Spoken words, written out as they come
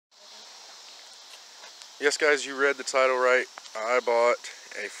Yes, guys, you read the title right. I bought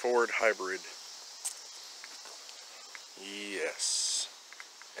a Ford hybrid. Yes.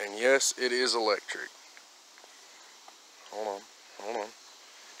 And yes, it is electric. Hold on.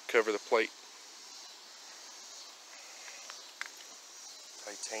 Cover the plate.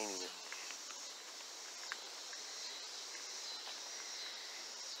 Titanium.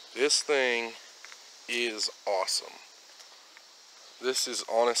 This thing is awesome. This is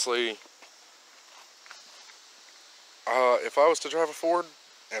honestly, if I was to drive a Ford,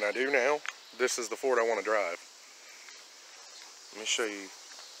 and I do now, this is the Ford I want to drive. Let me show you.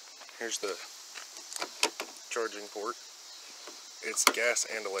 Here's the charging port. It's gas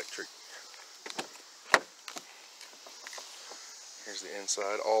and electric. Here's the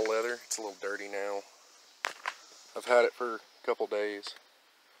inside, all leather. It's a little dirty now. I've had it for a couple days.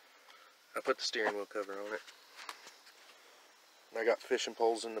 I put the steering wheel cover on it. And I got fishing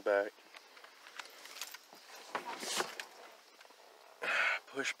poles in the back.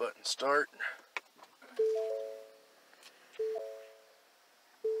 Push button start.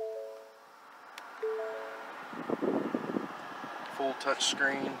 Full touch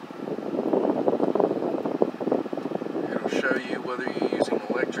screen. It'll show you whether you're using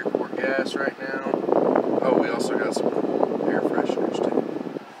electric or gas right now. Oh, we also got some cool air fresheners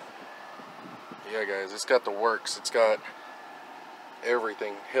too. Yeah, guys, it's got the works. It's got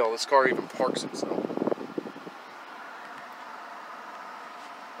everything. Hell, this car even parks itself.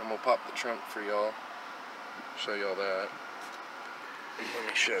 I'm gonna pop the trunk for y'all. Show y'all that. Let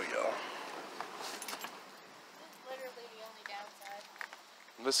me show y'all.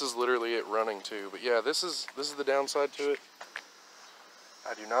 This is literally it running too. But yeah, this is the downside to it.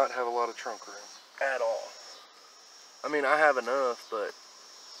 I do not have a lot of trunk room at all. I mean, I have enough, but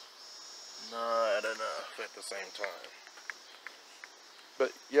not enough at the same time.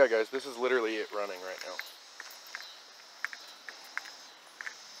 But yeah, guys, this is literally it running right now.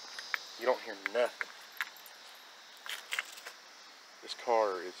 You don't hear nothing. This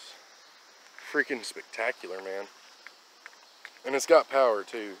car is freaking spectacular, man. And it's got power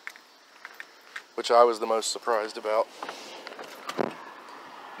too, which I was the most surprised about.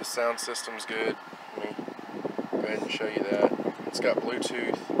 The sound system's good. Let me go ahead and show you that. It's got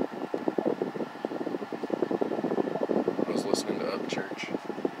Bluetooth. I was listening to Upchurch.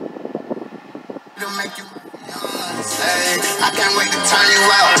 I can't wait to turn you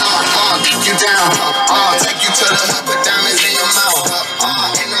out, kick you down, take you to the hood, put diamonds in your mouth,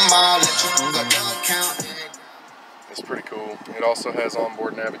 in the mall, let you go down count. It's pretty cool. It also has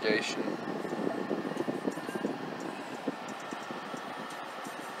onboard navigation.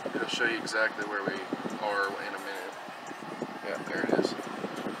 It'll show you exactly where we are in a minute. Yeah, there it is.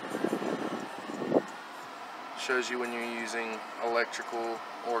 Shows you when you're using electrical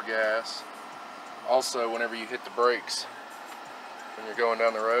or gas. Also, whenever you hit the brakes, when you're going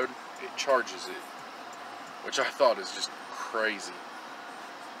down the road, it charges it, which I thought is just crazy.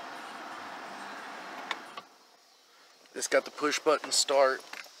 It's got the push button start,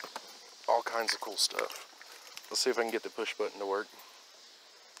 all kinds of cool stuff. Let's see if I can get the push button to work.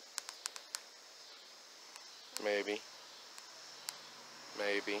 Maybe.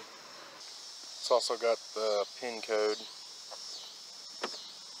 It's also got the pin code,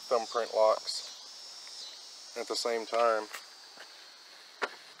 thumbprint locks. At the same time,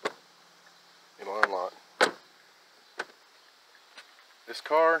 it'll unlock. This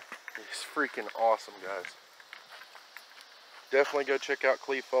car is freaking awesome, guys. Definitely go check out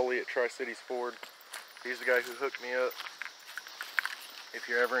Cleve Foley at Tri-Cities Ford. He's the guy who hooked me up. If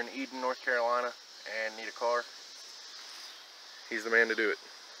you're ever in Eden, North Carolina and need a car, he's the man to do it.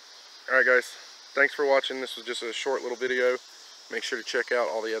 Alright, guys, thanks for watching. This was just a short little video. Make sure to check out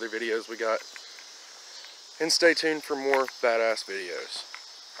all the other videos we got. And stay tuned for more badass videos.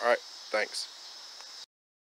 Alright, thanks.